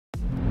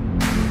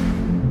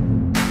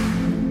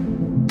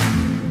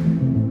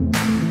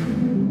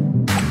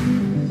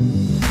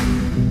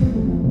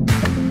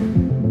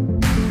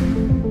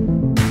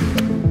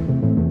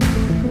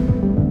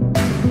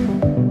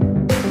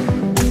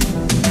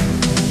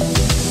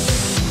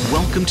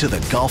Welcome to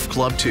the Golf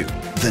Club 2,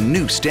 the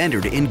new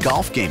standard in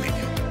golf gaming.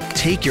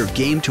 Take your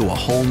game to a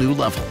whole new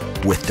level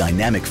with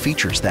dynamic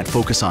features that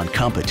focus on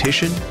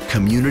competition,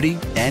 community,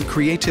 and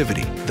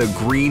creativity. The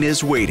green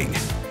is waiting.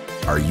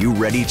 Are you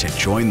ready to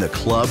join the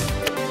club?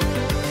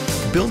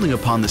 Building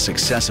upon the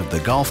success of the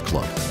Golf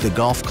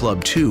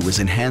Club 2 is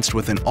enhanced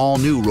with an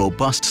all-new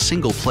robust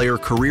single-player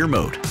career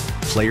mode.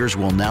 Players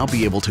will now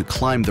be able to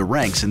climb the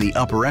ranks in the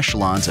upper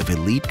echelons of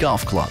elite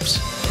golf clubs.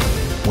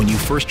 When you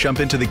first jump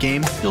into the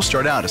game, you'll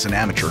start out as an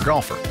amateur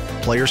golfer.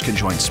 Players can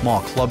join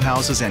small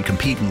clubhouses and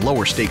compete in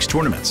lower stakes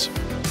tournaments.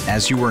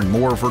 As you earn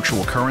more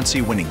virtual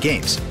currency winning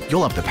games,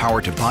 you'll have the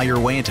power to buy your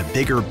way into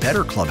bigger,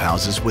 better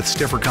clubhouses with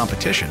stiffer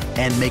competition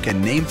and make a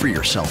name for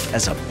yourself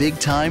as a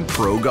big-time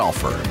pro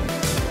golfer.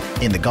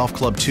 In the Golf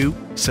Club 2,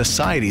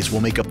 societies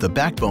will make up the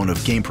backbone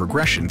of game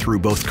progression through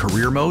both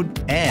career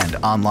mode and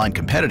online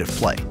competitive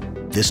play.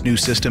 This new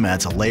system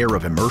adds a layer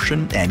of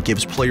immersion and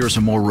gives players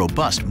a more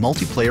robust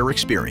multiplayer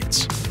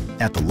experience.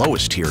 At the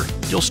lowest tier,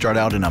 you'll start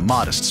out in a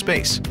modest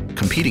space,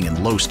 competing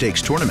in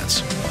low-stakes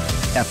tournaments.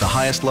 At the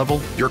highest level,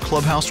 your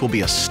clubhouse will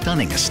be a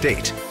stunning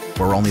estate,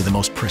 where only the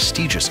most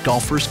prestigious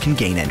golfers can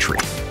gain entry.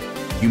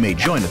 You may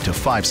join up to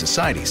 5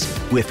 societies,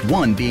 with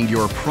one being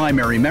your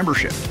primary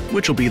membership,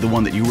 which will be the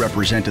one that you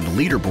represent in the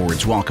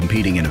leaderboards while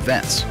competing in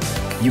events.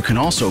 You can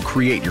also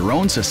create your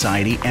own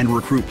society and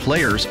recruit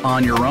players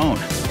on your own.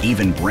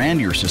 Even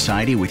brand your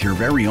society with your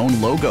very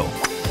own logo.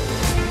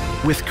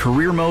 With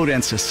career mode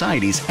and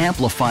societies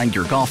amplifying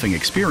your golfing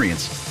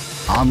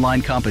experience,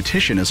 online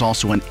competition is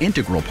also an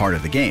integral part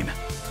of the game.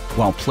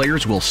 While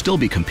players will still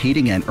be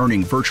competing and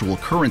earning virtual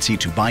currency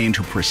to buy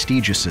into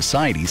prestigious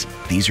societies,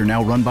 these are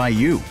now run by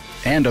you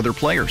and other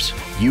players.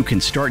 You can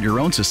start your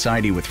own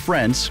society with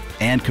friends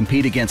and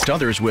compete against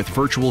others with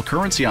virtual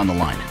currency on the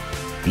line.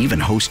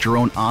 Even host your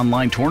own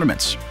online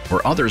tournaments,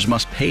 where others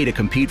must pay to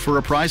compete for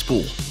a prize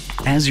pool.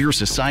 As your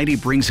society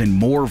brings in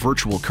more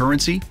virtual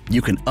currency,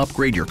 you can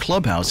upgrade your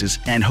clubhouses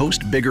and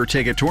host bigger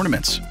ticket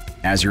tournaments.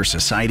 As your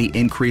society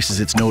increases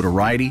its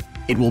notoriety,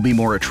 it will be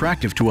more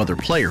attractive to other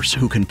players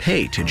who can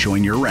pay to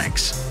join your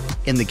ranks.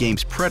 In the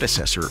game's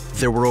predecessor,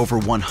 there were over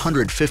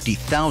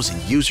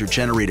 150,000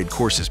 user-generated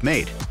courses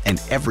made,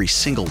 and every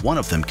single one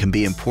of them can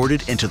be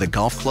imported into the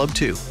Golf Club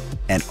 2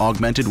 and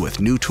augmented with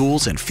new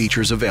tools and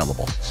features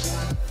available.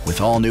 With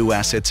all new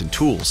assets and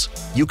tools,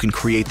 you can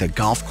create the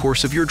golf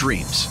course of your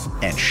dreams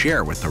and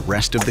share with the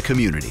rest of the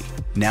community.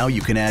 Now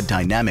you can add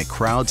dynamic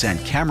crowds and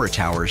camera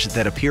towers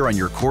that appear on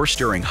your course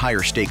during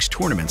higher stakes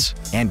tournaments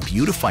and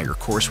beautify your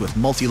course with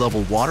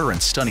multi-level water and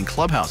stunning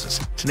clubhouses,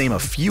 to name a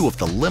few of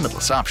the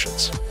limitless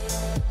options.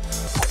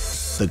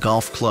 The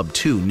Golf Club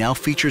 2 now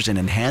features an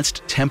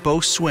enhanced tempo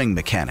swing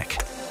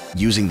mechanic.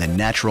 Using the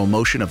natural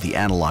motion of the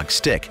analog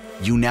stick,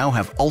 you now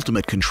have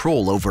ultimate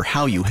control over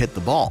how you hit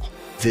the ball.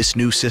 This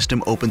new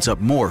system opens up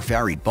more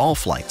varied ball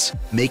flights,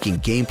 making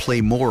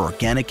gameplay more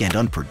organic and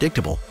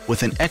unpredictable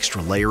with an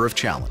extra layer of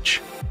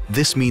challenge.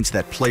 This means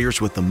that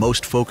players with the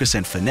most focus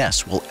and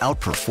finesse will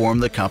outperform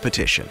the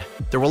competition.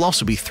 There will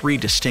also be 3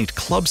 distinct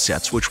club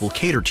sets which will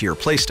cater to your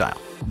playstyle.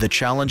 The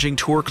challenging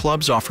tour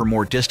clubs offer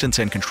more distance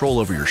and control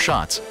over your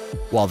shots,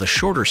 while the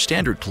shorter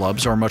standard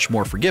clubs are much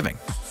more forgiving.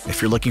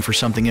 If you're looking for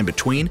something in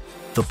between,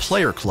 the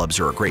player clubs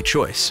are a great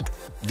choice.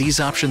 These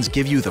options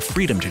give you the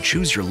freedom to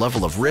choose your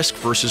level of risk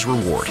versus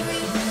reward.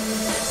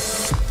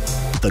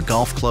 The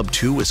Golf Club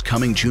 2 is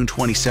coming June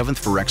 27th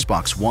for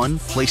Xbox One,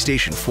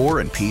 PlayStation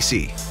 4, and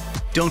PC.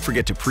 Don't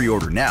forget to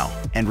pre-order now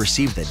and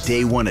receive the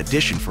Day 1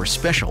 edition for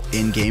special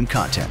in-game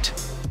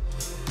content.